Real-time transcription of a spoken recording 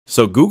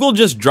So Google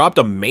just dropped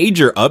a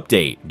major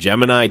update,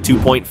 Gemini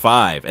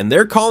 2.5, and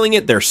they're calling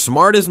it their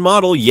smartest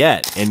model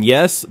yet. And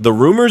yes, the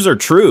rumors are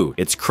true.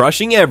 It's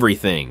crushing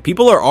everything.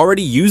 People are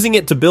already using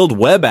it to build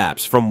web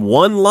apps. From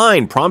one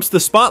line prompts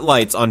the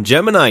spotlights on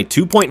Gemini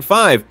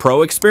 2.5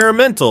 Pro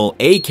Experimental,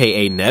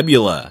 aka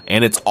Nebula.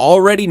 And it's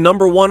already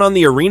 #1 on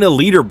the Arena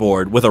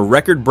leaderboard with a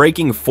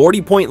record-breaking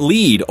 40-point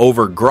lead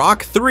over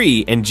Grok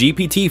 3 and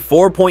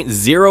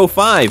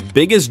GPT-4.05,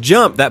 biggest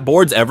jump that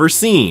board's ever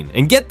seen.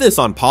 And get this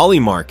on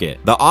Polymarket.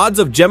 The odds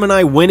of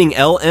Gemini winning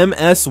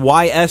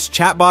LMSYS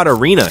chatbot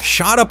Arena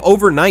shot up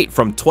overnight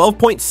from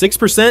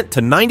 12.6%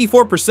 to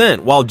 94%,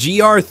 while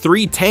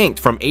GR3 tanked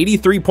from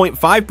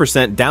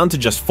 83.5% down to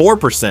just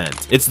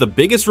 4%. It's the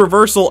biggest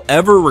reversal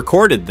ever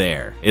recorded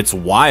there. It's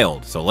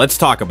wild, so let's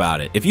talk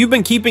about it. If you've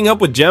been keeping up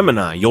with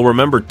Gemini, you'll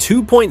remember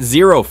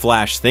 2.0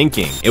 Flash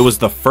thinking. It was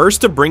the first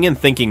to bring in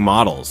thinking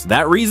models.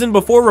 That reason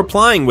before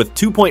replying with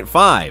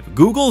 2.5,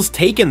 Google's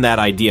taken that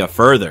idea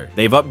further.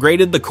 They've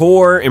upgraded the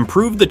core,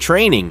 improved the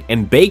training,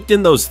 and baked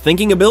in those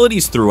thinking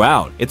abilities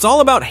throughout. It's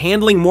all about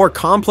handling more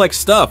complex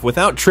stuff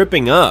without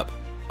tripping up.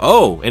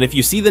 Oh, and if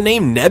you see the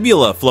name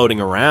Nebula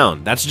floating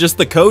around, that's just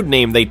the code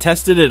name they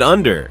tested it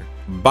under.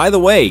 By the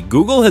way,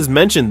 Google has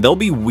mentioned they'll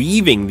be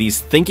weaving these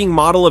thinking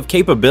model of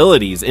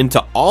capabilities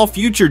into all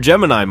future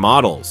Gemini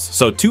models.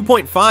 So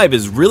 2.5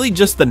 is really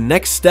just the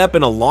next step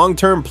in a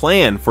long-term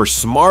plan for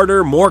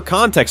smarter, more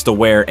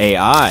context-aware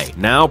AI.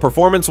 Now,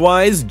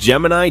 performance-wise,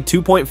 Gemini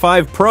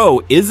 2.5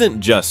 Pro isn't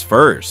just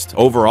first.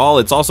 Overall,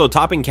 it's also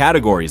topping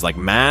categories like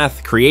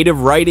math,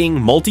 creative writing,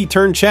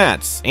 multi-turn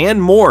chats,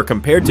 and more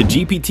compared to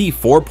GPT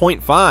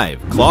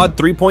 4.5, Claude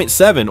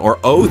 3.7, or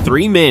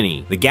O3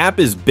 Mini. The gap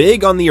is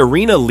big on the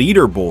Arena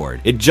leaderboard.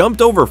 It jumped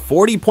over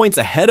 40 points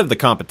ahead of the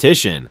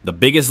competition, the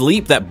biggest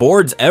leap that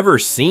board's ever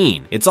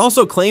seen. It's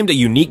also claimed a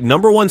unique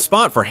 #1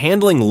 spot for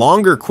handling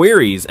longer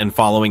queries and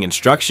following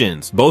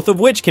instructions, both of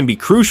which can be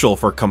crucial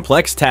for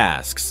complex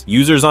tasks.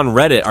 Users on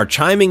Reddit are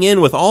chiming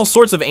in with all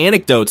sorts of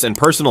anecdotes and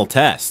personal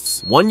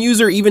tests. One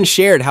user even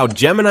shared how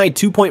Gemini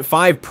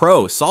 2.5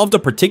 Pro solved a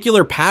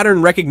particular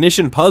pattern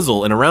recognition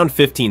puzzle in around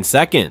 15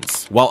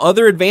 seconds, while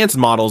other advanced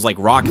models like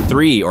Grok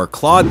 3 or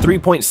Claude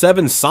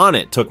 3.7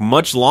 Sonnet took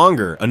much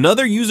longer.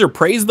 Another user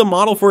praised the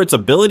model for its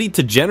ability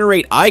to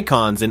generate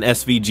icons in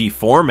SVG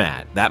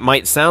format. That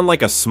might sound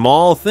like a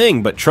small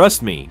thing, but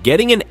trust me,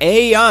 getting an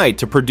AI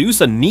to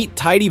produce a neat,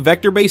 tidy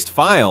vector-based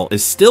file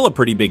is still a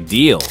pretty big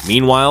deal.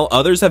 Meanwhile,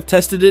 others have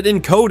tested it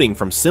in coding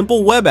from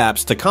simple web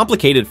apps to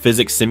complicated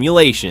physics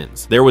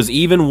simulations. There was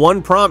even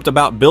one prompt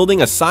about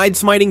building a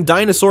side-smiting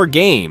dinosaur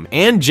game,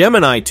 and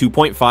Gemini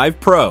 2.5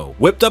 Pro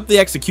whipped up the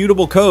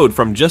executable code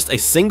from just a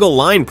single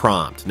line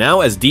prompt.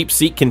 Now, as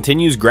DeepSeek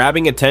continues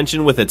grabbing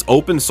attention with its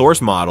open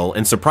source model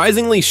and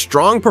surprisingly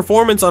strong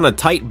performance on a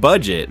tight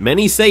budget,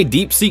 many say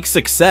DeepSeek's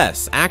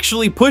success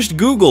actually pushed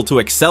Google to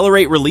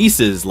accelerate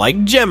releases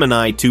like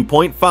Gemini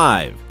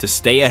 2.5 to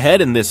stay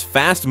ahead in this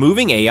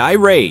fast-moving AI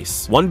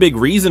race. One big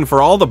reason for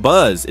all the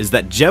buzz is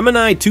that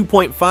Gemini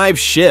 2.5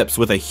 ships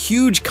with a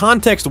huge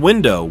context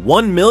window,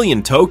 1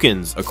 million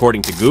tokens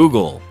according to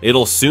Google.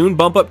 It'll soon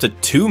bump up to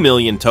 2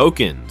 million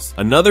tokens.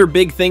 Another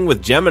big thing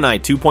with Gemini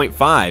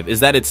 2.5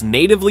 is that it's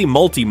natively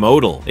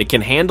multimodal. It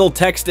can handle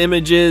text,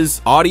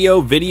 images,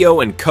 audio, video,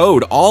 and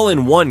code all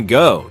in one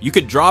go. You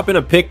could drop in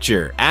a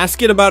picture,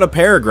 ask it about a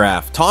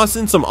paragraph, toss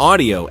in some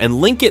audio, and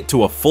link it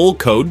to a full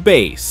code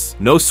base.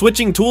 No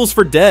switching tools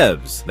for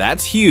devs.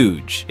 That's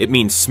huge. It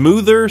means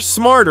smoother,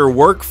 smarter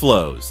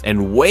workflows,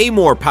 and way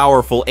more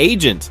powerful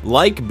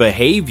agent-like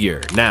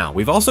behavior. Now,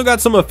 we've also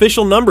got some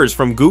official numbers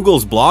from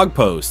Google's blog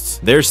posts.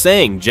 They're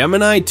saying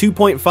Gemini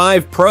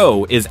 2.5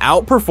 Pro is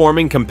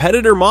outperforming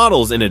competitor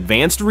models in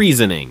advanced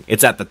reasoning.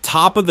 It's at the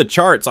top of the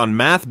charts on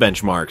math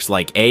benchmarks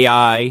like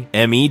AI,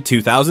 ME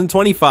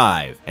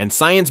 2025, and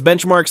science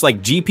benchmarks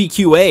like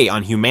GPQA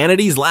on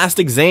humanity's last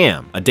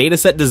exam, a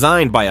dataset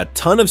designed by a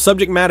ton of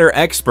subject matter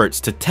experts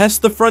to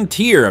test the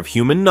frontier of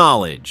human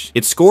knowledge.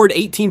 It scored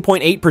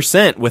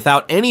 18.8%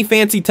 without any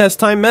fancy test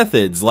time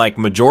methods like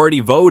majority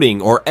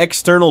voting or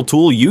external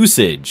tool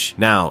usage.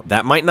 Now,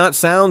 that might not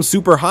sound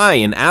super high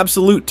in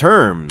absolute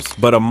terms,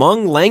 but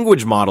among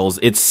language models,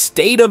 it's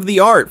state of the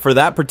art for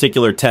that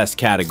particular test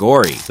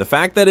category. The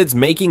fact that it's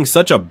making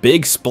such a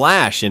big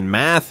splash in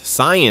math,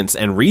 science,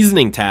 and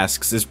reasoning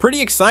tasks is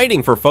pretty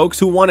exciting for folks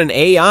who want an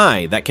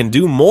AI that can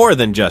do more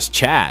than just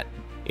chat.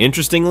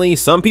 Interestingly,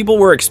 some people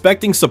were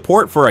expecting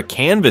support for a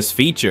canvas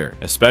feature,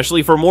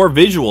 especially for more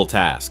visual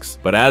tasks,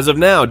 but as of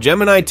now,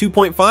 Gemini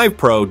 2.5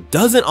 Pro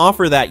doesn't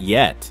offer that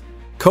yet.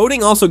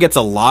 Coding also gets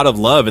a lot of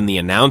love in the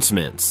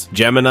announcements.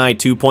 Gemini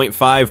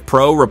 2.5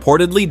 Pro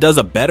reportedly does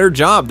a better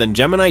job than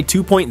Gemini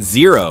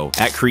 2.0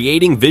 at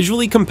creating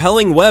visually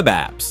compelling web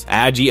apps,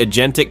 Agi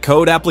agentic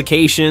code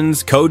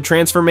applications, code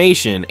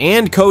transformation,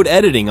 and code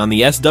editing on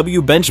the SW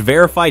Bench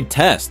verified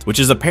test, which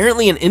is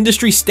apparently an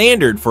industry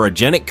standard for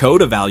agentic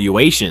code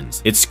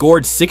evaluations. It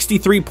scored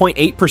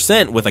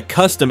 63.8% with a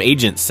custom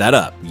agent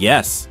setup.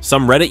 Yes,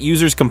 some Reddit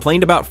users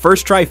complained about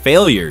first try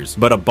failures,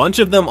 but a bunch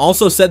of them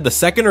also said the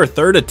second or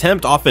third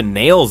attempt often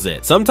nails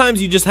it. Sometimes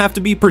you just have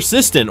to be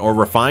persistent or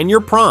refine your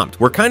prompt.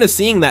 We're kind of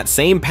seeing that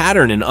same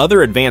pattern in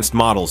other advanced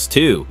models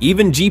too.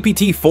 Even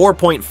GPT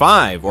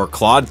 4.5 or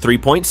Claude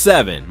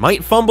 3.7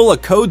 might fumble a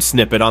code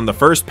snippet on the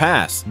first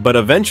pass, but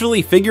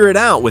eventually figure it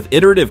out with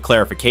iterative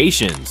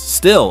clarifications.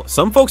 Still,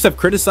 some folks have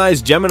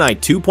criticized Gemini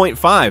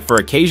 2.5 for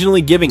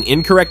occasionally giving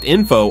incorrect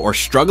info or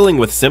struggling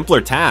with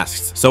simpler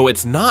tasks, so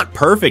it's not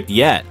perfect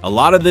yet. A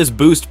lot of this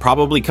boost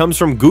probably comes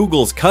from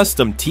Google's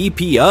custom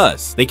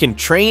TP-US. They can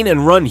train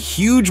and run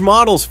huge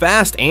models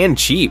fast and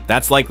cheap.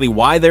 That's likely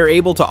why they're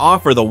able to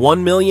offer the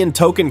 1 million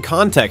token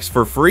context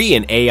for free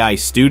in AI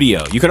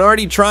Studio. You can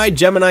already try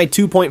Gemini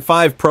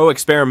 2.5 Pro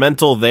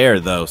experimental there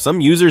though.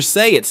 Some users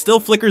say it still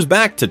flickers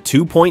back to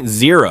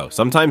 2.0,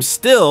 sometimes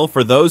still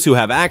for those who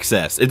have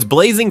access. It's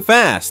blazing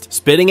fast,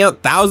 spitting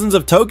out thousands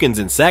of tokens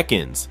in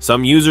seconds.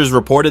 Some users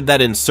reported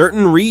that in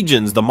certain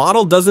regions the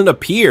model doesn't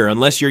appear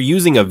unless you're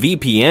using a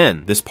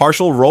VPN. This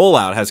partial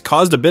rollout has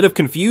caused a bit of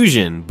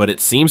confusion, but it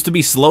seems to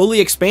be slowly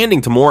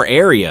expanding to more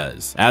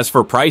areas. As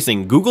for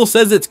pricing, Google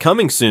says it's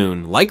coming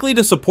soon, likely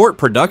to support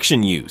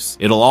production use.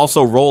 It'll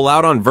also roll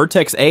out on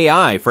Vertex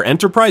AI for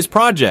enterprise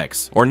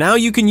projects, or now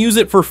you can use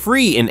it for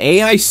free in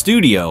AI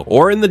Studio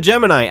or in the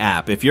Gemini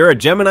app if you're a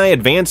Gemini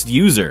Advanced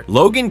user.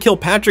 Logan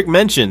Kilpatrick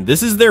mentioned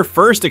this is their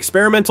first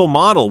experimental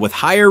model with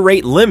higher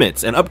rate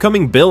limits and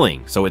upcoming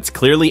billing, so it's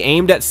clearly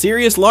aimed at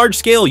serious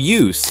large-scale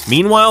use.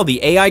 Meanwhile,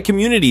 the AI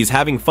community is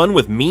having fun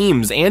with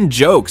memes and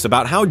jokes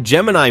about how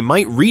Gemini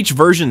might reach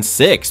version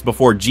 6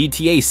 before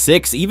GTA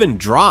 6 even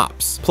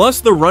drops. Plus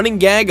the running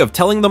gag of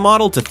telling the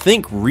model to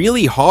think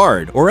really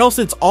hard, or else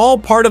it's all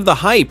part of the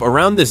hype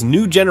around this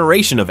new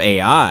generation of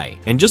AI.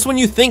 And just when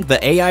you think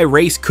the AI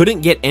race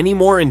couldn't get any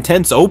more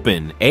intense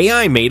open,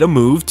 AI made a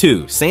move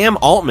too. Sam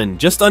Altman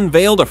just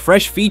unveiled a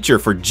fresh feature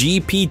for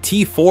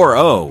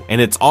GPT-4o,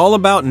 and it's all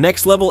about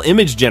next level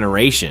image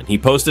generation. He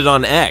posted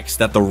on X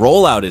that the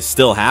rollout is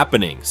still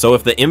happening, so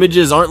if the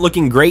images aren't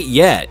looking great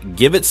yet,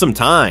 give it some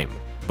time.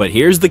 But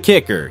here's the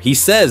kicker. He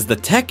says the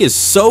tech is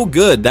so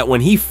good that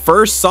when he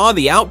first saw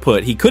the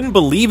output, he couldn't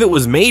believe it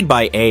was made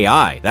by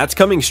AI. That's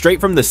coming straight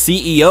from the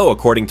CEO,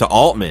 according to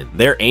Altman.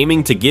 They're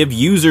aiming to give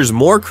users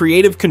more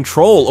creative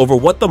control over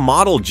what the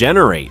model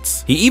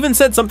generates. He even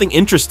said something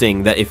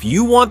interesting, that if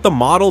you want the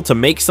model to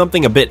make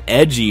something a bit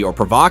edgy or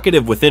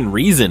provocative within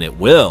reason, it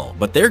will.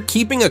 But they're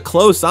keeping a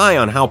close eye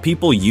on how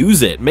people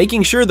use it,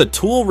 making sure the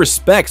tool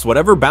respects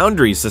whatever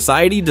boundaries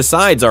society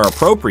decides are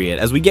appropriate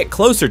as we get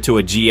closer to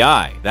a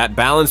GI. That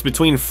balance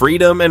between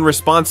freedom and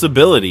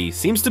responsibility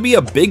seems to be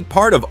a big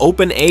part of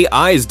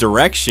OpenAI's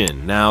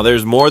direction. Now,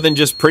 there's more than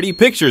just pretty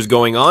pictures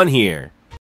going on here.